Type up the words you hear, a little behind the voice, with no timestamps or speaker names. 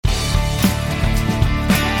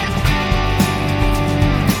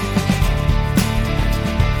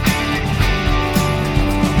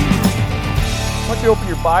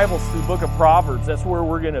your Bibles to the book of Proverbs. That's where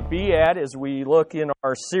we're going to be at as we look in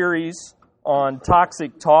our series on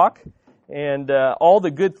toxic talk. And all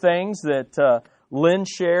the good things that Lynn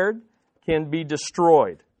shared can be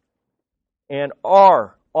destroyed and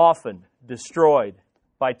are often destroyed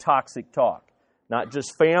by toxic talk. Not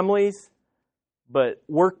just families, but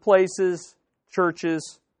workplaces,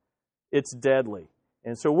 churches. It's deadly.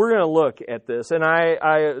 And so we're going to look at this. And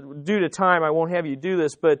I due to time, I won't have you do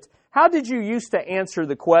this, but how did you used to answer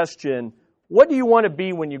the question, what do you want to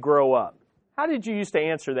be when you grow up? How did you used to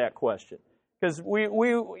answer that question? Because we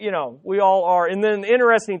all are. And then the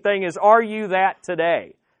interesting thing is, are you that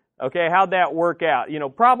today? Okay, how'd that work out?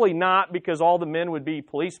 Probably not, because all the men would be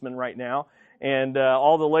policemen right now, and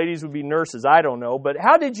all the ladies would be nurses. I don't know. But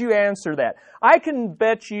how did you answer that? I can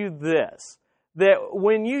bet you this, that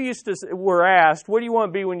when you were asked, what do you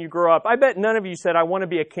want to be when you grow up? I bet none of you said, I want to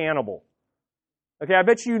be a cannibal. Okay, I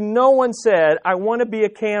bet you no one said, I want to be a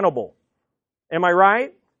cannibal. Am I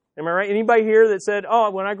right? Am I right? Anybody here that said,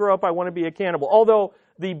 oh, when I grow up, I want to be a cannibal? Although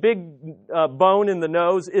the big bone in the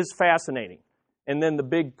nose is fascinating. And then the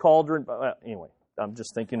big cauldron. Anyway, I'm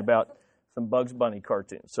just thinking about some Bugs Bunny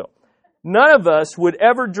cartoons. So none of us would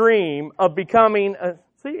ever dream of becoming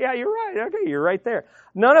yeah, you're right. Okay, you're right there.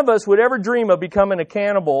 None of us would ever dream of becoming a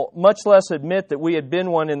cannibal, much less admit that we had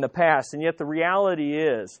been one in the past. And yet the reality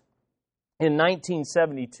is, in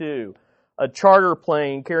 1972, a charter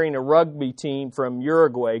plane carrying a rugby team from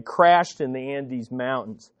Uruguay crashed in the Andes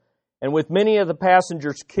Mountains. And with many of the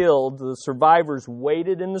passengers killed, the survivors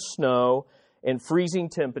waited in the snow and freezing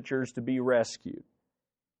temperatures to be rescued.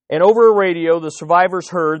 And over a radio, the survivors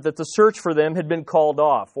heard that the search for them had been called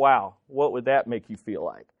off. Wow, what would that make you feel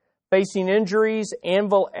like? Facing injuries,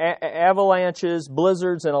 avalanches,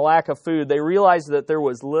 blizzards, and a lack of food, they realized that there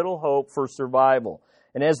was little hope for survival.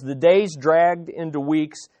 And as the days dragged into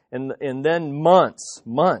weeks and then months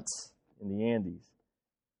in the Andes,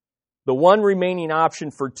 the one remaining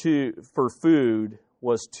option for food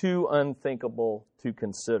was too unthinkable to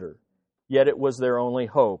consider. Yet it was their only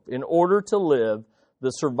hope. In order to live, the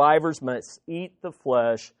survivors must eat the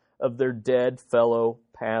flesh of their dead fellow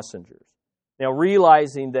passengers. Now,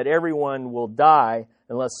 realizing that everyone will die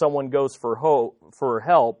unless someone goes for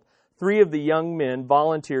help, 3 of the young men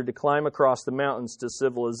volunteered to climb across the mountains to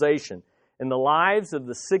civilization. And the lives of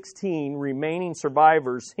the 16 remaining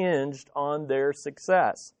survivors hinged on their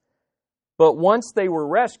success. But once they were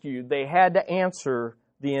rescued, they had to answer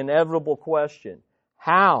the inevitable question,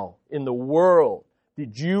 how in the world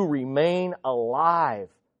did you remain alive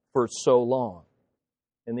for so long?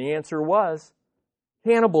 And the answer was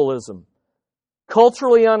cannibalism.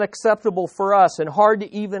 Culturally unacceptable for us and hard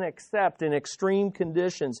to even accept in extreme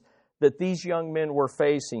conditions that these young men were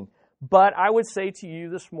facing. But I would say to you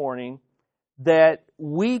this morning that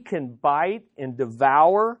we can bite and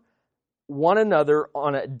devour one another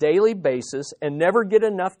on a daily basis and never get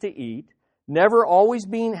enough to eat, never always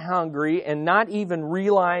being hungry, and not even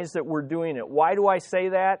realize that we're doing it. Why do I say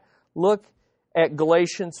that? Look at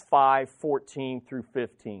Galatians 5:14 through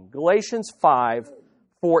 15. Galatians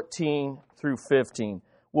 5:14 through 15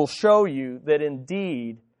 will show you that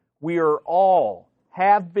indeed we are all,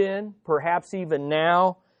 have been, perhaps even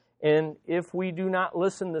now, and if we do not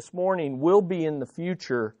listen this morning, will be in the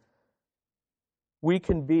future, we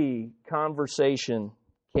can be conversation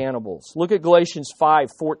cannibals. Look at Galatians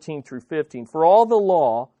 5:14 through 15. For all the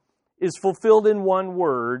law is fulfilled in one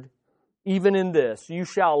word, even in this, you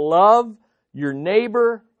shall love your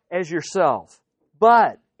neighbor as yourself.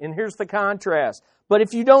 But, and here's the contrast, but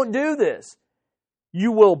if you don't do this,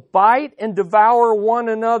 you will bite and devour one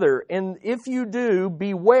another. And if you do,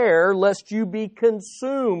 beware lest you be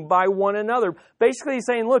consumed by one another. Basically he's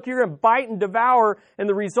saying, look, you're going to bite and devour, and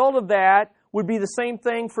the result of that would be the same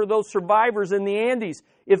thing for those survivors in the Andes.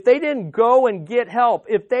 If they didn't go and get help,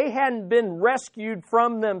 if they hadn't been rescued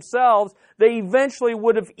from themselves, they eventually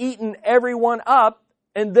would have eaten everyone up,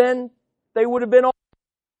 and then they would have been all.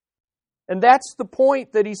 And that's the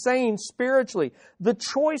point that he's saying spiritually. The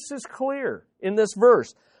choice is clear in this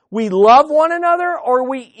verse. We love one another or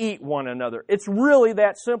we eat one another. It's really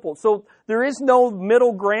that simple. So there is no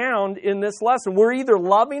middle ground in this lesson. We're either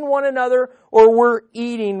loving one another or we're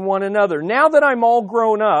eating one another. Now that I'm all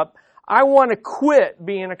grown up, I want to quit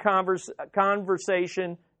being a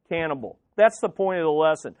conversation cannibal. That's the point of the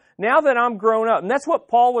lesson. Now that I'm grown up, and that's what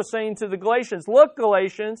Paul was saying to the Galatians. Look,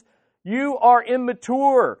 Galatians, you are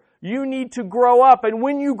immature. You need to grow up. And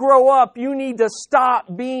when you grow up, you need to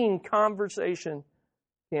stop being conversation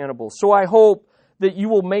cannibals. So I hope that you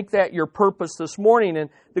will make that your purpose this morning.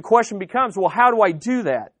 And the question becomes, well, how do I do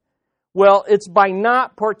that? Well, it's by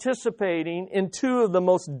not participating in two of the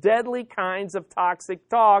most deadly kinds of toxic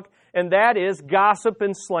talk, and that is gossip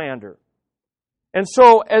and slander. And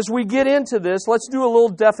so, as we get into this, let's do a little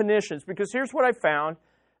definitions, because here's what I found,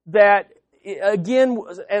 that, again,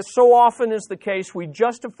 as so often is the case, we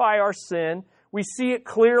justify our sin, we see it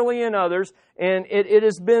clearly in others, and it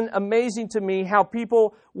has been amazing to me how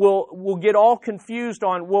people will get all confused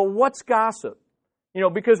on, well, what's gossip?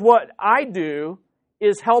 Because what I do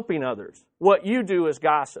is helping others. What you do is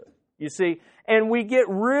gossip, you see. And we get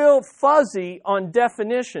real fuzzy on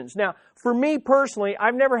definitions. Now, for me personally,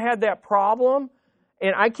 I've never had that problem,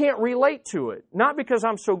 and I can't relate to it. Not because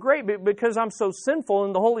I'm so great, but because I'm so sinful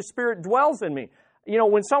and the Holy Spirit dwells in me.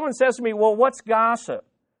 When someone says to me, well, what's gossip?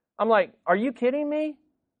 I'm like, are you kidding me?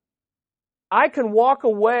 I can walk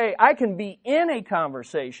away, I can be in a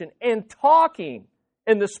conversation and talking,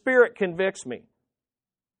 and the Spirit convicts me.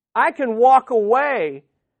 I can walk away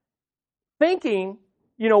thinking,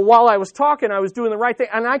 while I was talking, I was doing the right thing,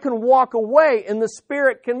 and I can walk away and the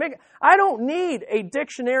Spirit convict. I don't need a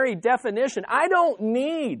dictionary definition. I don't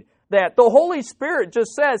need that. The Holy Spirit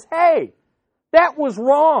just says, hey, that was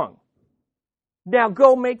wrong. Now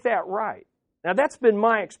go make that right. Now that's been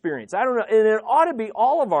my experience. I don't know, and it ought to be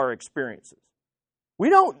all of our experiences. We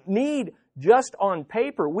don't need just on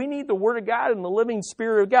paper. We need the Word of God and the living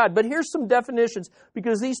Spirit of God. But here's some definitions,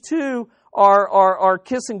 because these two are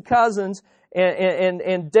kissing cousins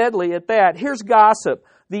and deadly at that. Here's gossip.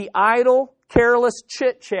 The idle, careless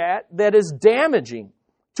chit-chat that is damaging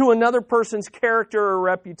to another person's character or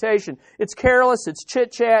reputation. It's careless, it's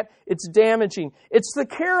chit-chat, it's damaging. It's the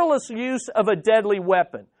careless use of a deadly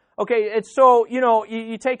weapon. Okay, it's so,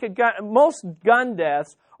 you take a gun, most gun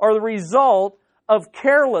deaths are the result of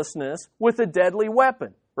carelessness with a deadly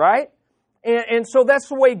weapon, right? And so that's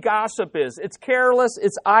the way gossip is. It's careless,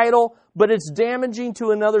 it's idle, but it's damaging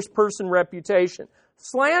to another person's reputation.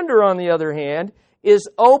 Slander, on the other hand, is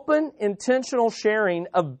open, intentional sharing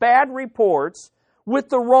of bad reports with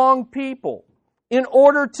the wrong people in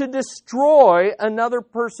order to destroy another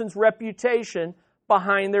person's reputation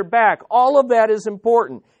behind their back. All of that is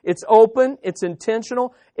important. It's open, it's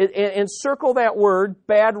intentional, and circle that word,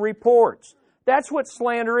 bad reports. That's what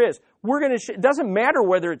slander is. It doesn't matter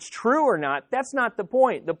whether it's true or not. That's not the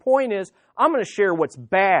point. The point is, I'm going to share what's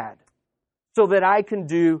bad so that I can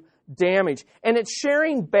do damage. And it's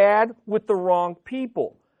sharing bad with the wrong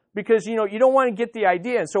people. Because, you don't want to get the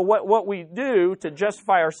idea. And so what we do to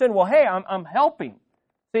justify our sin, well, hey, I'm helping.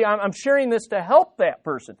 See, I'm sharing this to help that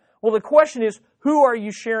person. Well, the question is, who are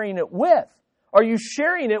you sharing it with? Are you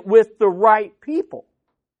sharing it with the right people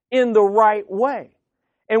in the right way?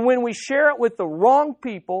 And when we share it with the wrong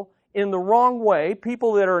people in the wrong way,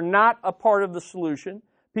 people that are not a part of the solution,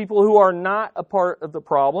 people who are not a part of the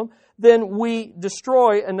problem, then we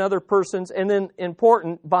destroy another person's, and then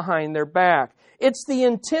important, behind their back. It's the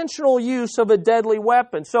intentional use of a deadly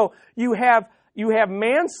weapon. So you have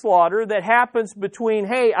manslaughter that happens between,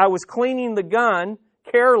 hey, I was cleaning the gun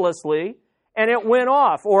carelessly and it went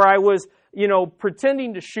off, or I was,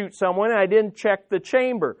 pretending to shoot someone and I didn't check the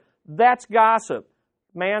chamber. That's gossip.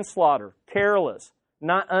 Manslaughter, careless,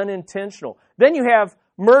 not unintentional. Then you have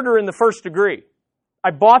murder in the first degree.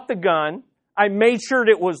 I bought the gun, I made sure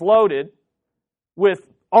that it was loaded with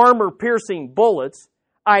armor-piercing bullets,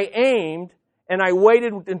 I aimed, and I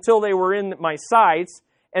waited until they were in my sights,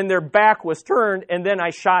 and their back was turned, and then I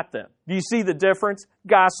shot them. Do you see the difference?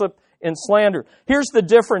 Gossip and slander. Here's the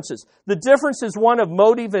differences. The difference is one of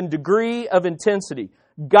motive and degree of intensity.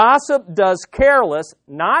 Gossip does careless,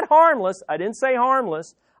 not harmless. I didn't say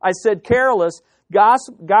harmless. I said careless.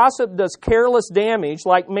 Gossip does careless damage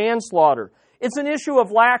like manslaughter. It's an issue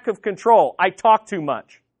of lack of control. I talk too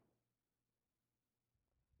much.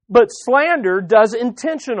 But slander does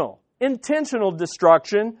intentional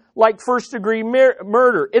destruction like first-degree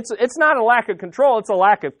murder. It's not a lack of control. It's a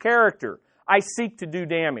lack of character. I seek to do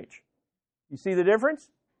damage. You see the difference?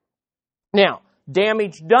 Now,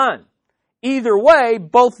 damage done. Either way,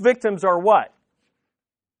 both victims are what?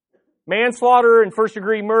 Manslaughter and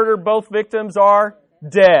first-degree murder, both victims are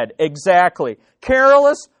dead. Exactly.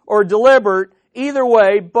 Careless or deliberate, either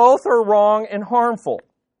way, both are wrong and harmful.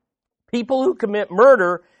 People who commit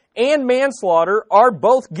murder and manslaughter are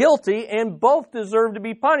both guilty and both deserve to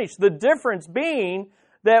be punished. The difference being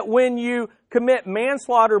that when you commit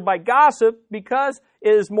manslaughter by gossip, because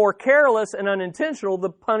it is more careless and unintentional, the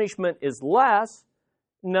punishment is less.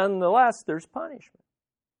 Nonetheless, there's punishment.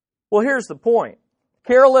 Well, here's the point.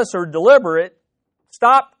 Careless or deliberate,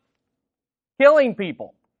 stop killing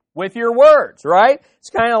people with your words, right?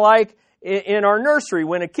 It's kind of like in our nursery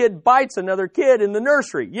when a kid bites another kid in the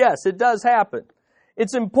nursery. Yes, it does happen.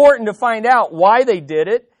 It's important to find out why they did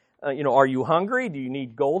it. Are you hungry? Do you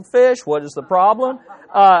need goldfish? What is the problem?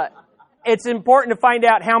 It's important to find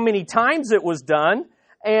out how many times it was done.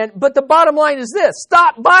 But the bottom line is this: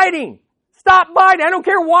 stop biting. Stop biting. I don't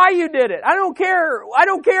care why you did it. I don't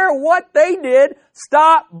care what they did.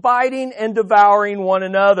 Stop biting and devouring one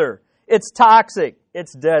another. It's toxic.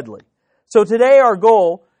 It's deadly. So today our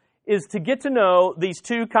goal is to get to know these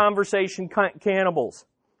two conversation cannibals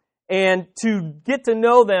and to get to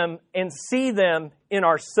know them and see them in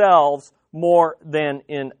ourselves more than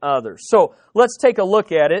in others. So let's take a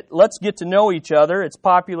look at it. Let's get to know each other. It's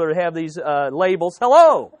popular to have these labels.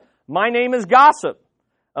 Hello, my name is Gossip.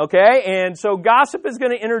 Okay, and so Gossip is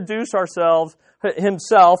going to introduce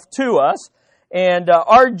himself to us. And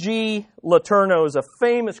R.G. Letourneau is a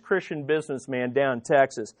famous Christian businessman down in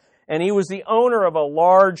Texas. And he was the owner of a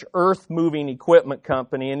large earth-moving equipment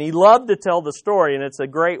company. And he loved to tell the story, and it's a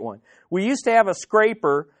great one. We used to have a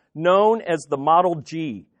scraper known as the Model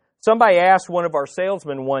G. Somebody asked one of our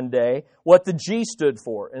salesmen one day what the G stood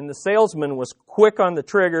for. And the salesman was quick on the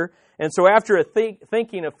trigger. And so after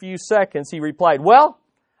thinking a few seconds, he replied, well,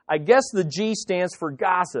 I guess the G stands for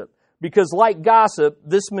gossip, because like gossip,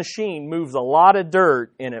 this machine moves a lot of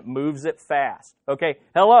dirt and it moves it fast. Okay,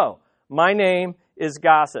 hello, my name is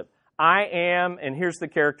Gossip. I am, and here's the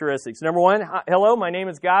characteristics. Number one, hello, my name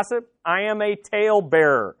is Gossip. I am a tale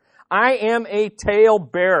bearer. I am a tale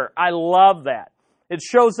bearer. I love that. It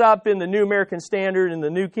shows up in the New American Standard and the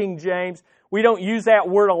New King James. We don't use that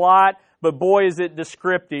word a lot, but boy, is it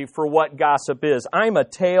descriptive for what gossip is. I'm a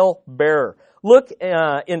tale bearer. Look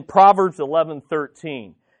in Proverbs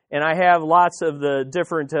 11:13, and I have lots of the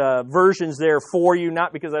different versions there for you,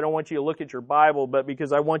 not because I don't want you to look at your Bible, but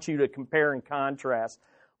because I want you to compare and contrast.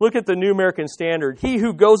 Look at the New American Standard. He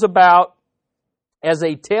who goes about as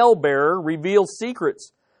a talebearer reveals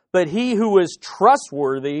secrets, but he who is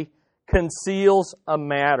trustworthy conceals a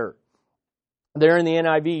matter. There in the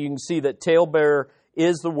NIV, you can see that talebearer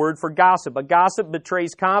is the word for gossip. A gossip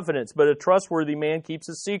betrays confidence, but a trustworthy man keeps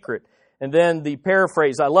a secret. And then the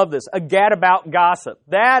paraphrase, I love this, a gadabout gossip.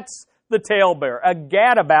 That's the talebearer, a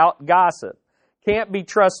gadabout gossip. Can't be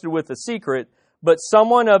trusted with a secret, but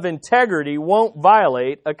someone of integrity won't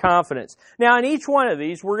violate a confidence. Now, in each one of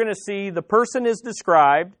these, we're going to see the person is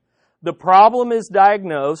described, the problem is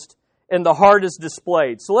diagnosed, and the heart is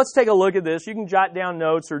displayed. So let's take a look at this. You can jot down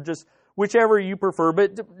notes or just whichever you prefer,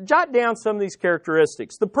 but jot down some of these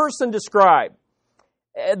characteristics. The person described.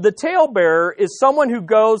 The talebearer is someone who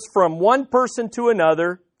goes from one person to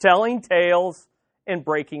another, telling tales and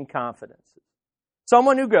breaking confidences.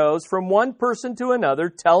 Someone who goes from one person to another,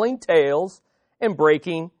 telling tales and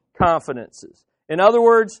breaking confidences. In other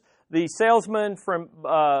words, the salesman from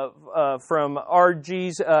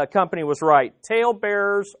RG's company was right.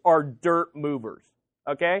 Talebearers are dirt movers.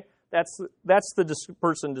 Okay? That's the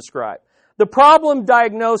person described. The problem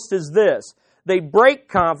diagnosed is this. They break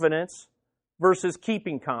confidence versus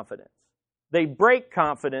keeping confidence. They break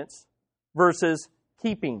confidence versus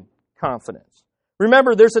keeping confidence.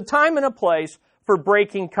 Remember, there's a time and a place for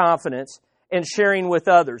breaking confidence and sharing with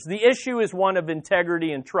others. The issue is one of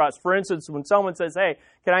integrity and trust. For instance, when someone says, hey,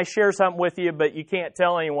 can I share something with you, but you can't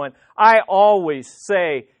tell anyone, I always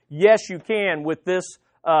say, yes, you can with this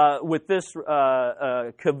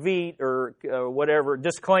caveat or whatever,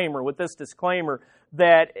 disclaimer, with this disclaimer,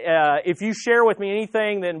 that if you share with me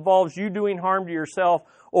anything that involves you doing harm to yourself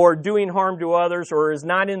or doing harm to others or is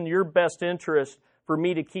not in your best interest for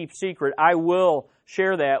me to keep secret, I will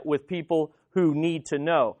share that with people who need to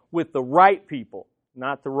know, with the right people,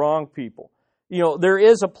 not the wrong people. You know, there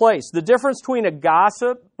is a place. The difference between a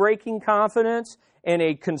gossip breaking confidence and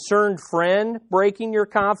a concerned friend breaking your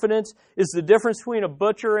confidence is the difference between a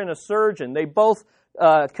butcher and a surgeon. They both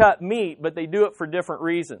cut meat, but they do it for different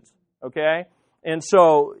reasons, okay? And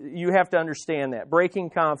so you have to understand that. Breaking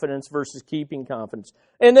confidence versus keeping confidence.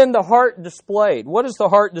 And then the heart displayed. What is the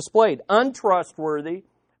heart displayed? Untrustworthy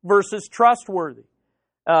versus trustworthy.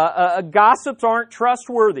 Gossips aren't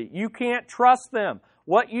trustworthy. You can't trust them.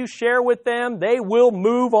 What you share with them, they will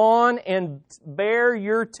move on and bear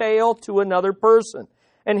your tale to another person.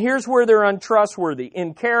 And here's where they're untrustworthy.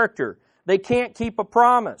 In character, they can't keep a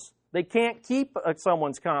promise. They can't keep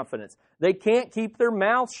someone's confidence. They can't keep their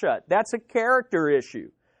mouth shut. That's a character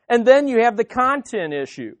issue. And then you have the content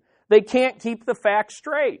issue. They can't keep the facts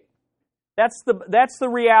straight. That's the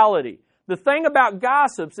reality. The thing about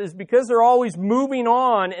gossips is because they're always moving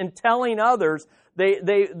on and telling others,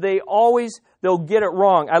 they'll get it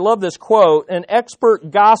wrong. I love this quote. An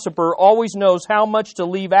expert gossiper always knows how much to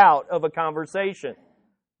leave out of a conversation.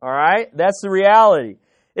 All right? That's the reality.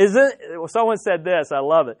 Someone said this, I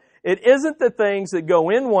love it. It isn't the things that go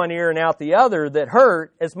in one ear and out the other that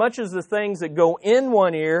hurt as much as the things that go in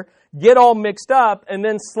one ear, get all mixed up, and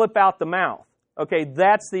then slip out the mouth. Okay,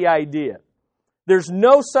 that's the idea. There's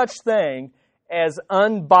no such thing as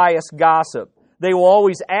unbiased gossip. They will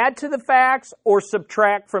always add to the facts or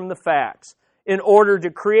subtract from the facts in order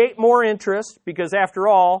to create more interest, because after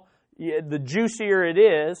all, the juicier it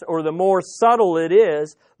is, or the more subtle it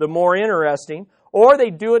is, the more interesting. Or they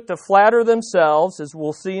do it to flatter themselves, as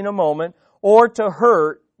we'll see in a moment, or to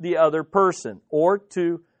hurt the other person, or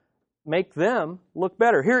to make them look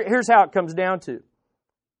better. Here's how it comes down to.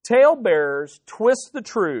 Talebearers twist the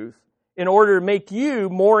truth in order to make you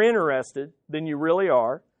more interested than you really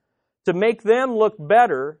are, to make them look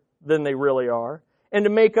better than they really are, and to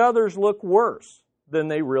make others look worse than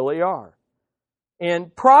they really are.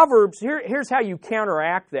 And Proverbs, here's how you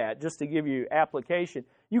counteract that, just to give you application.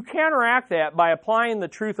 You counteract that by applying the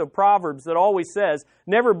truth of Proverbs that always says,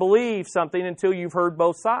 never believe something until you've heard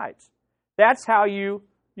both sides. That's how you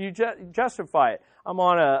justify it. I'm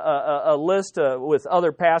on a list with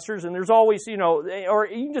other pastors, and there's always, or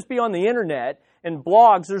you can just be on the internet and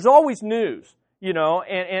blogs, there's always news,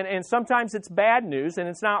 and sometimes it's bad news, and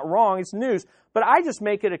it's not wrong, it's news. But I just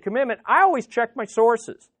make it a commitment. I always check my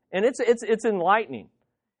sources, and it's enlightening.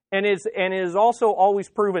 And it is also always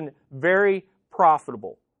proven very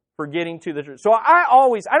profitable for getting to the truth. So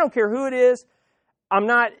I don't care who it is,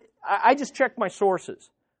 I just check my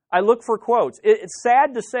sources. I look for quotes. It's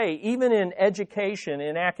sad to say, even in education,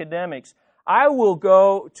 in academics, I will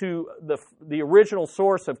go to the original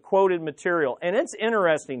source of quoted material. And it's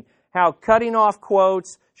interesting how cutting off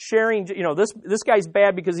quotes, sharing, this guy's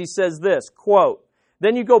bad because he says this, quote.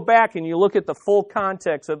 Then you go back and you look at the full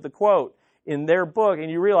context of the quote in their book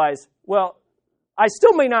and you realize, well, I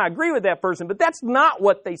still may not agree with that person, but that's not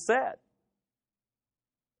what they said.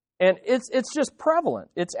 And it's just prevalent.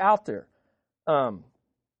 It's out there.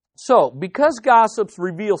 So, because gossips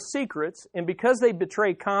reveal secrets, and because they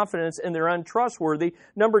betray confidence and they're untrustworthy,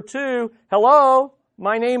 number two, hello,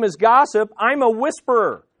 my name is gossip, I'm a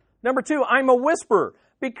whisperer. Number two, I'm a whisperer.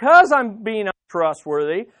 Because I'm being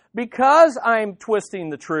untrustworthy, because I'm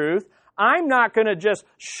twisting the truth, I'm not going to just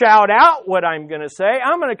shout out what I'm going to say.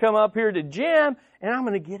 I'm going to come up here to Jim, and I'm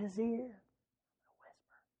going to get his ear.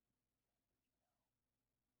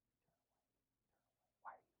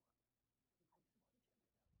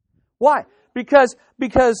 Why? Because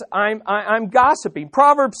I'm gossiping.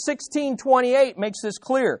 Proverbs 16:28 makes this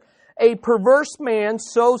clear. A perverse man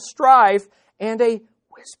sows strife, and a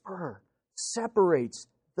whisperer separates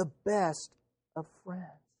the best of friends.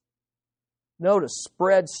 Notice,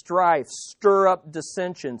 spread strife, stir up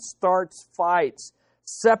dissension, starts fights,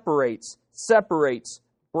 separates,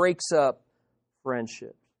 breaks up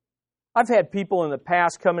friendship. I've had people in the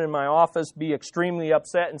past come in my office, be extremely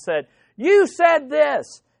upset and said, "You said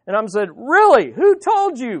this." And I'm said, "Really? Who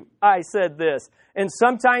told you I said this?" And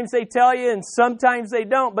sometimes they tell you and sometimes they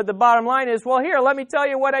don't. But the bottom line is, well, here, let me tell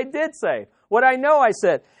you what I did say, what I know I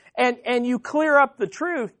said. And you clear up the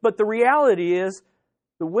truth, but the reality is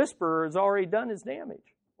the whisperer has already done his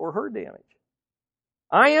damage or her damage.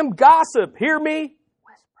 I am gossip. Hear me?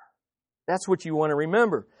 Whisper. That's what you want to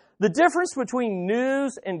remember. The difference between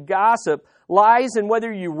news and gossip lies in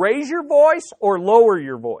whether you raise your voice or lower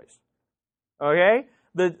your voice. Okay?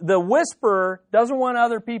 The whisperer doesn't want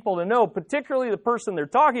other people to know, particularly the person they're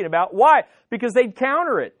talking about. Why? Because they'd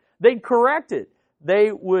counter it. They'd correct it.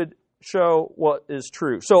 They would show what is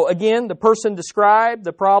true. So again, the person described,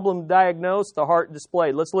 the problem diagnosed, the heart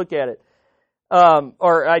displayed. Let's look at it.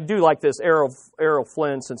 Or I do like this, Errol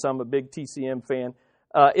Flynn, since I'm a big TCM fan.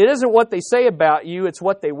 It isn't what they say about you, it's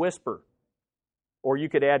what they whisper. Or you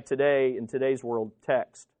could add today, in today's world,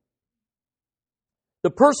 text. The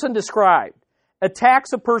person described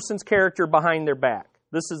attacks a person's character behind their back.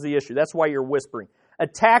 This is the issue. That's why you're whispering.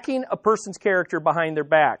 Attacking a person's character behind their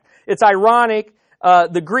back. It's ironic.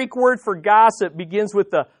 The Greek word for gossip begins with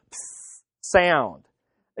the pss sound.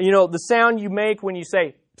 The sound you make when you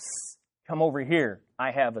say, psst, come over here, I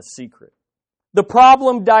have a secret. The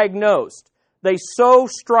problem diagnosed. They sow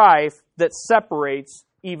strife that separates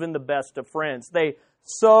even the best of friends. They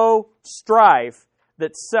sow strife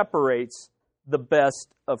that separates the best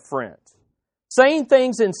of friends. Saying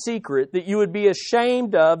things in secret that you would be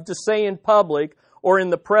ashamed of to say in public or in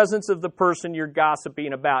the presence of the person you're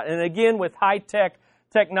gossiping about. And again, with high-tech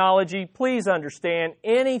technology, please understand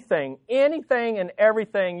anything and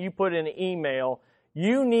everything you put in an email,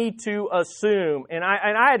 you need to assume, and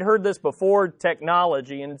I had heard this before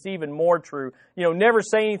technology, and it's even more true, never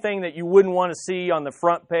say anything that you wouldn't want to see on the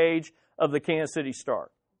front page of the Kansas City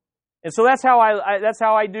Star. And so that's how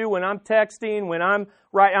I do when I'm texting, when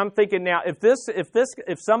I'm thinking now,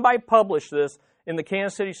 if somebody published this in the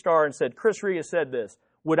Kansas City Star and said, Chris Riga said this,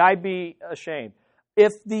 would I be ashamed?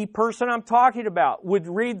 If the person I'm talking about would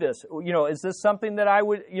read this, is this something that I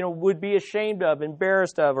would be ashamed of,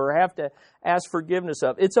 embarrassed of, or have to ask forgiveness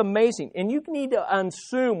of? It's amazing. And you need to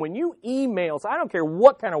assume when you email, I don't care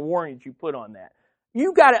what kind of warnings you put on that,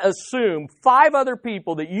 you got to assume 5 other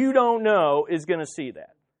people that you don't know is going to see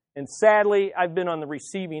that. And sadly, I've been on the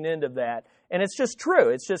receiving end of that. And it's just true.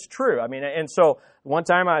 It's just true. I mean, and so one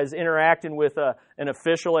time I was interacting with an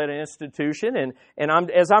official at an institution,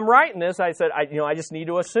 and as I'm writing this, I said, I just need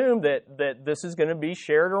to assume that this is going to be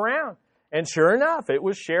shared around. And sure enough, it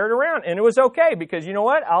was shared around, and it was okay because you know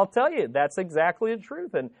what? I'll tell you, that's exactly the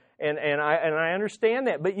truth, and I understand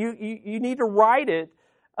that. But you need to write it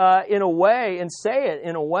in a way and say it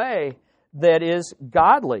in a way that is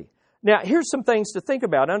godly. Now, here's some things to think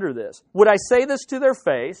about under this. Would I say this to their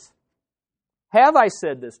face? Have I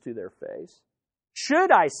said this to their face? Should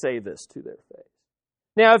I say this to their face?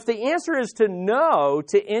 Now, if the answer is to no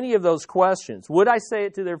to any of those questions, would I say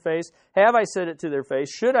it to their face? Have I said it to their face?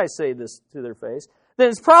 Should I say this to their face? Then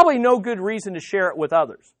it's probably no good reason to share it with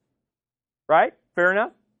others. Right? Fair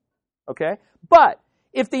enough? Okay. But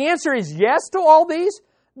if the answer is yes to all these,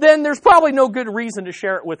 then there's probably no good reason to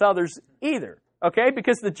share it with others either. Okay?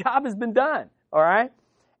 Because the job has been done. All right?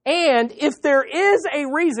 And if there is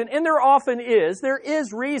a reason, and there often is, there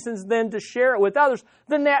is reasons then to share it with others,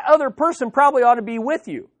 then that other person probably ought to be with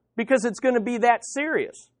you because it's going to be that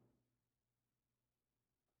serious.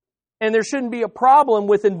 And there shouldn't be a problem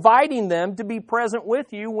with inviting them to be present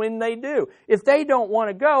with you when they do. If they don't want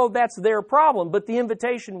to go, that's their problem, but the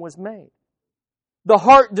invitation was made. The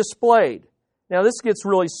heart displayed. Now this gets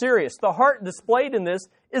really serious. The heart displayed in this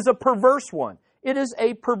is a perverse one. It is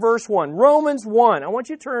a perverse one. Romans 1. I want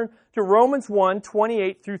you to turn to Romans 1,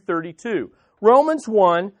 28 through 32. Romans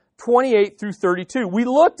 1, 28 through 32. We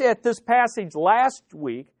looked at this passage last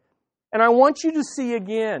week, and I want you to see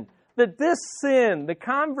again that this sin, the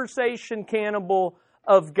conversation cannibal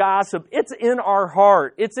of gossip, it's in our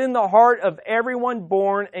heart. It's in the heart of everyone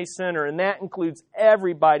born a sinner, and that includes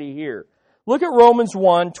everybody here. Look at Romans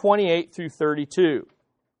 1, 28 through 32.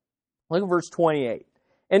 Look at verse 28.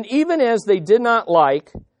 And even as they did not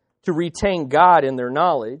like to retain God in their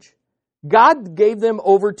knowledge, God gave them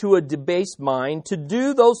over to a debased mind to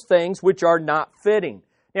do those things which are not fitting.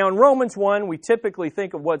 Now in Romans 1, we typically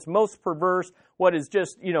think of what's most perverse, what is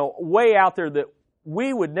just, way out there that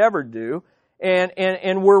we would never do.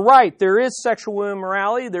 And we're right. There is sexual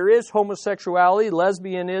immorality, there is homosexuality,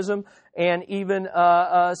 lesbianism, and even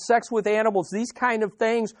sex with animals. These kind of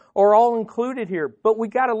things are all included here. But we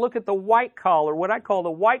got to look at the white collar, what I call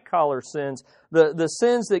the white collar sins, the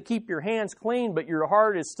sins that keep your hands clean, but your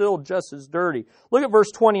heart is still just as dirty. Look at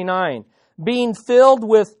verse 29. Being filled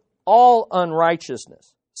with all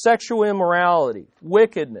unrighteousness, sexual immorality,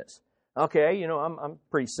 wickedness. Okay, I'm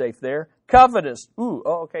pretty safe there. Covetous.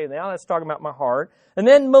 Okay, now let's talk about my heart. And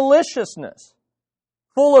then maliciousness,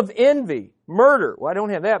 full of envy, murder. Well, I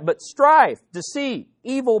don't have that, but strife, deceit,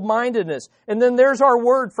 evil-mindedness. And then there's our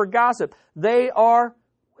word for gossip. They are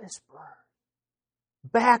whisperers,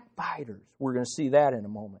 backbiters. We're going to see that in a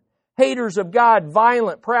moment. Haters of God,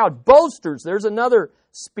 violent, proud, boasters. There's another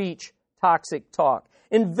speech, toxic talk.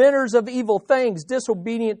 Inventors of evil things,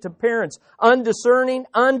 disobedient to parents, undiscerning,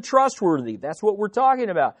 untrustworthy. That's what we're talking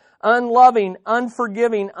about. Unloving,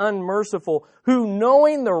 unforgiving, unmerciful, who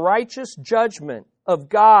knowing the righteous judgment of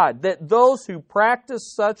God, that those who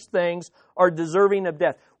practice such things are deserving of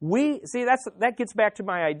death. That gets back to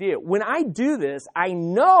my idea. When I do this, I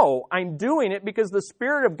know I'm doing it because the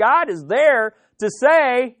Spirit of God is there to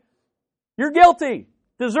say, you're guilty,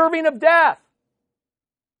 deserving of death.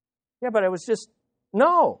 Yeah, but I was just...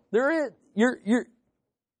 No, there is.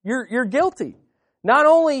 You're guilty. Not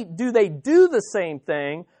only do they do the same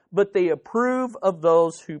thing, but they approve of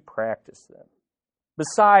those who practice them.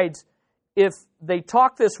 Besides, if they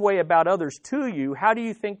talk this way about others to you, how do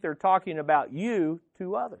you think they're talking about you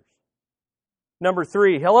to others? Number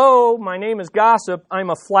 3, hello, my name is Gossip. I'm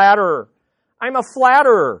a flatterer. I'm a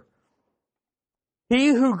flatterer. He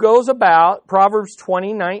who goes about, Proverbs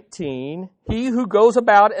 20:19, he who goes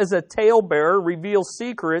about as a talebearer reveals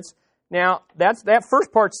secrets. Now, that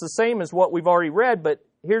first part's the same as what we've already read, but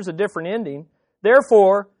here's a different ending.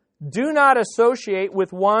 Therefore, do not associate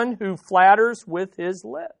with one who flatters with his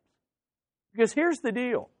lips. Because here's the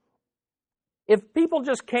deal. If people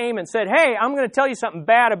just came and said, hey, I'm going to tell you something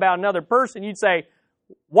bad about another person, you'd say,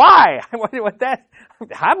 why?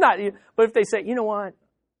 I'm not. But if they say, you know what,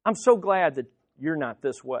 I'm so glad that you're not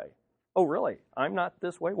this way. Oh, really? I'm not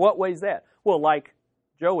this way? What way's that? Well, like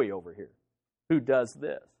Joey over here, who does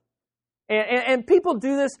this. And people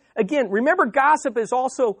do this. Again, remember, gossip is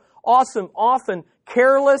also often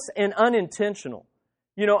careless and unintentional.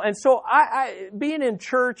 And so being in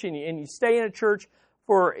church and you stay in a church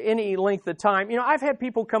for any length of time, I've had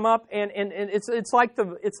people come up and it's like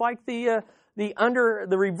the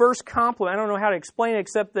reverse compliment. I don't know how to explain it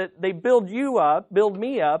except that they build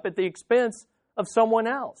me up at the expense of someone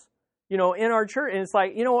else, in our church. And it's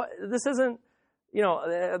like, this isn't,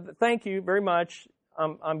 thank you very much.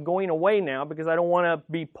 I'm going away now because I don't want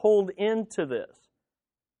to be pulled into this.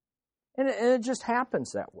 And it just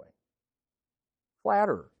happens that way.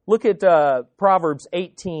 Flatterer. Look at Proverbs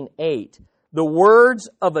 18:8. The words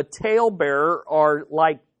of a talebearer are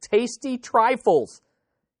like tasty trifles,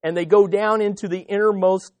 and they go down into the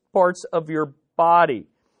innermost parts of your body.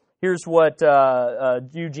 Here's what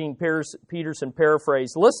Eugene Peterson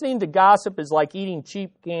paraphrased. Listening to gossip is like eating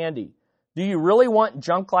cheap candy. Do you really want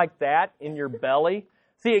junk like that in your belly?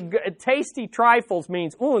 See, tasty trifles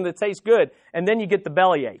means, ooh, that tastes good, and then you get the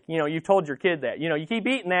bellyache. You told your kid that. You keep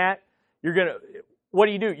eating that, what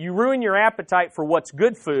do? You ruin your appetite for what's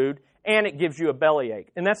good food, and it gives you a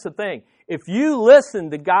bellyache. And that's the thing. If you listen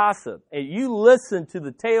to gossip, and you listen to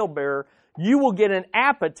the talebearer, you will get an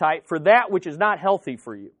appetite for that which is not healthy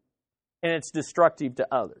for you, and it's destructive to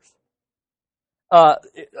others.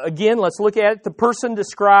 Again, let's look at it. The person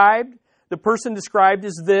described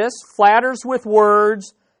is this: flatters with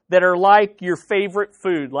words that are like your favorite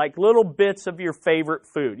food, like little bits of your favorite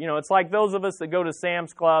food. It's like those of us that go to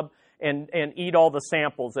Sam's Club and eat all the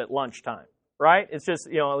samples at lunchtime, right? It's just,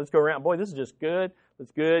 let's go around. Boy, this is just good.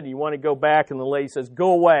 It's good. You want to go back, and the lady says,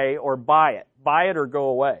 go away or buy it. Buy it or go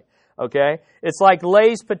away, okay? It's like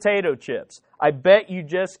Lay's potato chips. I bet you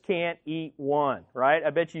just can't eat one, right? I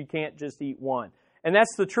bet you can't just eat one. And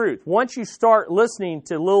that's the truth. Once you start listening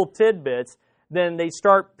to little tidbits, then they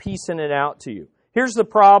start piecing it out to you. Here's the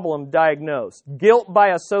problem diagnosed: guilt by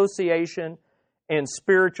association and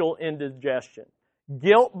spiritual indigestion.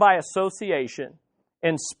 Guilt by association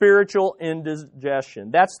and spiritual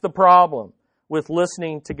indigestion. That's the problem with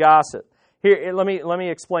listening to gossip. Here, let me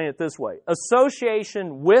explain it this way.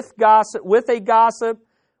 Association with a gossip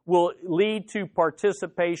will lead to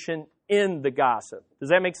participation in the gossip. Does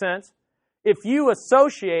that make sense? If you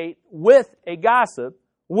associate with a gossip,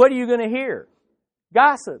 what are you going to hear?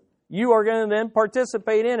 Gossip. You are going to then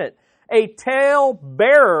participate in it. A tale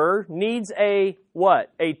bearer needs a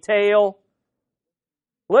what? A tale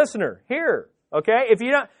listener. Hearer. Okay? If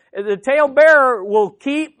you don't, the tale bearer will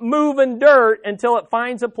keep moving dirt until it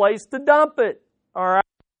finds a place to dump it. All right?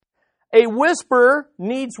 A whisperer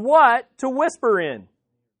needs what to whisper in?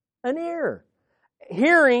 An ear.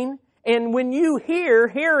 Hearing. And when you hear,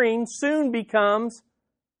 hearing soon becomes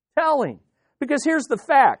telling. Because here's the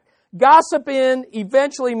fact. Gossip in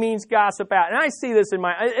eventually means gossip out. And I see this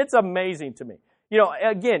it's amazing to me.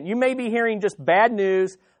 Again, you may be hearing just bad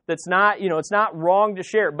news that's not, it's not wrong to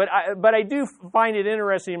share. But I do find it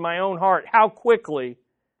interesting in my own heart how quickly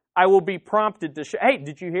I will be prompted to share. Hey,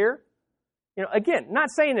 did you hear? Again, not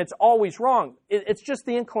saying it's always wrong. It's just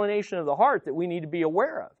the inclination of the heart that we need to be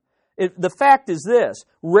aware of. The fact is this: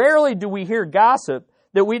 rarely do we hear gossip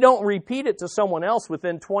that we don't repeat it to someone else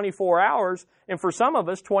within 24 hours, and for some of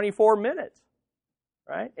us, 24 minutes.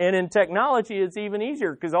 Right? And in technology, it's even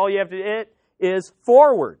easier because all you have to hit is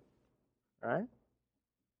forward. Right?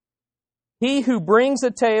 He who brings a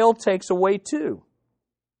tale takes away two.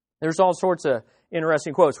 There's all sorts of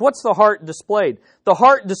interesting quotes. What's the heart displayed? The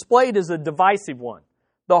heart displayed is a divisive one.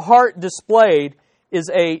 The heart displayed is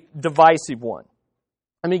a divisive one.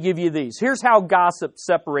 Let me give you these. Here's how gossip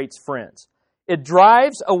separates friends. It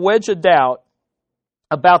drives a wedge of doubt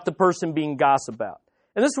about the person being gossiped about.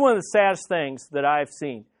 And this is one of the saddest things that I've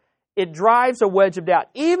seen. It drives a wedge of doubt.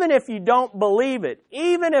 Even if you don't believe it,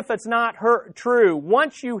 even if it's not true,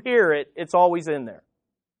 once you hear it, it's always in there.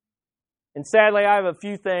 And sadly, I have a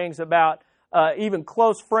few things about even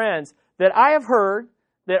close friends that I have heard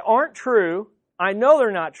that aren't true. I know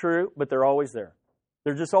they're not true, but they're always there.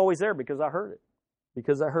 They're just always there because I heard it.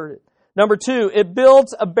 Number two, it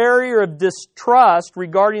builds a barrier of distrust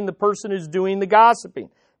regarding the person who's doing the gossiping.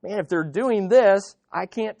 Man, if they're doing this, I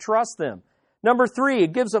can't trust them. Number three,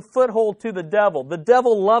 it gives a foothold to the devil. The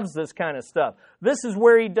devil loves this kind of stuff. This is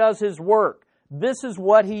where he does his work. This is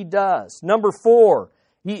what he does. Number four,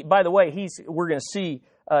 by the way, we're going to see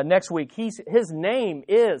next week, his name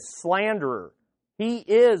is slanderer. He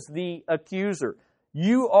is the accuser.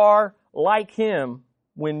 You are like him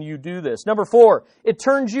when you do this. Number four, it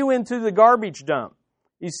turns you into the garbage dump.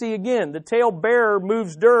 You see, again, the tale bearer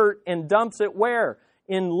moves dirt and dumps it where?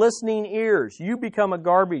 in listening ears. You become a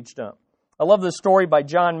garbage dump. I love this story by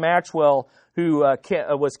John Maxwell, who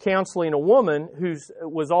was counseling a woman who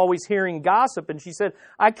was always hearing gossip, and she said,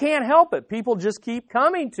 I can't help it. People just keep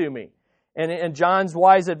coming to me. And John's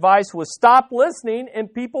wise advice was stop listening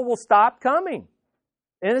and people will stop coming.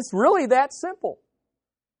 And it's really that simple.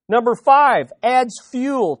 Number 5, adds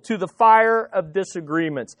fuel to the fire of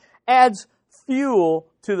disagreements. Adds fuel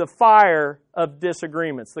to the fire of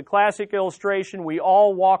disagreements. The classic illustration, we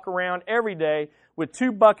all walk around every day with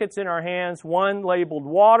 2 buckets in our hands, one labeled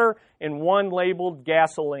water and one labeled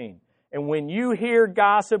gasoline. And when you hear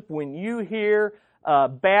gossip, when you hear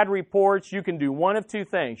bad reports, you can do one of 2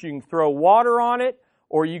 things. You can throw water on it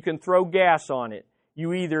or you can throw gas on it.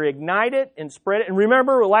 You either ignite it and spread it. And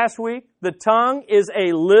remember last week, the tongue is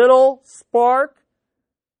a little spark.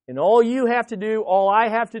 And all I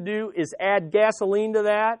have to do is add gasoline to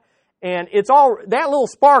that. And that little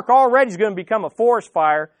spark already is going to become a forest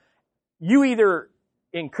fire. You're either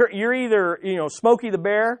Smokey the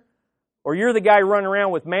Bear, or you're the guy running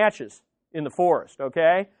around with matches in the forest,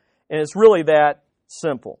 okay? And it's really that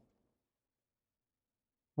simple.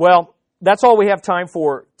 Well, that's all we have time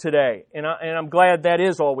for today. And I'm glad that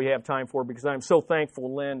is all we have time for, because I'm so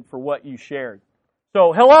thankful, Lynn, for what you shared.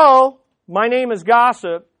 So, hello, my name is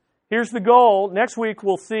Gossip. Here's the goal. Next week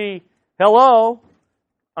we'll see, hello,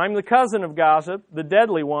 I'm the cousin of Gossip, the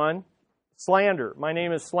deadly one, Slander. My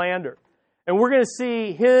name is Slander. And we're going to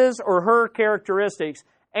see his or her characteristics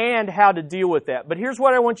and how to deal with that. But here's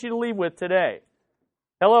what I want you to leave with today.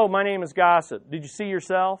 Hello, my name is Gossip. Did you see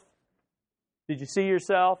yourself? Did you see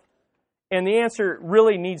yourself? And the answer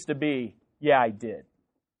really needs to be, yeah, I did.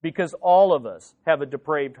 Because all of us have a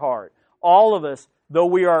depraved heart. All of us,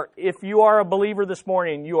 if you are a believer this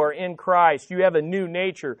morning, you are in Christ, you have a new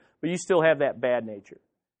nature, but you still have that bad nature.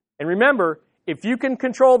 And remember, if you can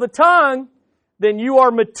control the tongue, then you are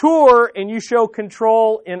mature and you show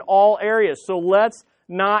control in all areas. So let's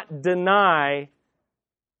not deny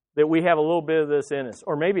that we have a little bit of this in us,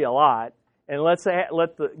 or maybe a lot, and let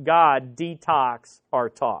God detox our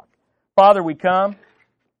talk. Father, we come,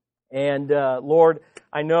 and Lord,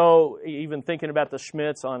 I know, even thinking about the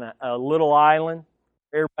Schmitz on a little island,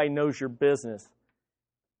 everybody knows your business.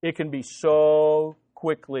 It can be so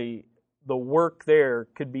quickly, the work there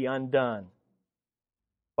could be undone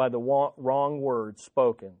by the wrong words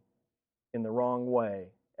spoken in the wrong way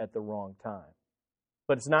at the wrong time.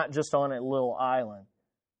 But it's not just on a little island.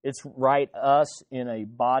 It's us in a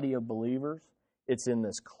body of believers. It's in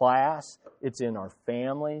this class. It's in our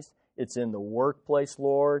families. It's in the workplace,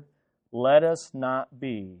 Lord. Let us not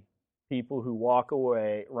be people who walk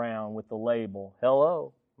around with the label,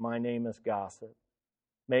 hello, my name is Gossip.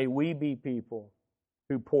 May we be people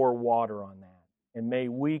who pour water on that. And may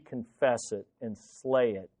we confess it and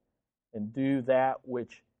slay it and do that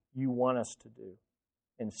which you want us to do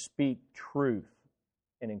and speak truth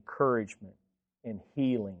and encouragement and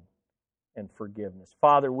healing and forgiveness.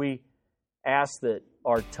 Father, we ask that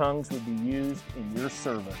our tongues would be used in your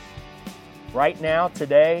service right now,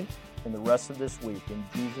 today, and the rest of this week. In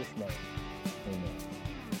Jesus' name, amen.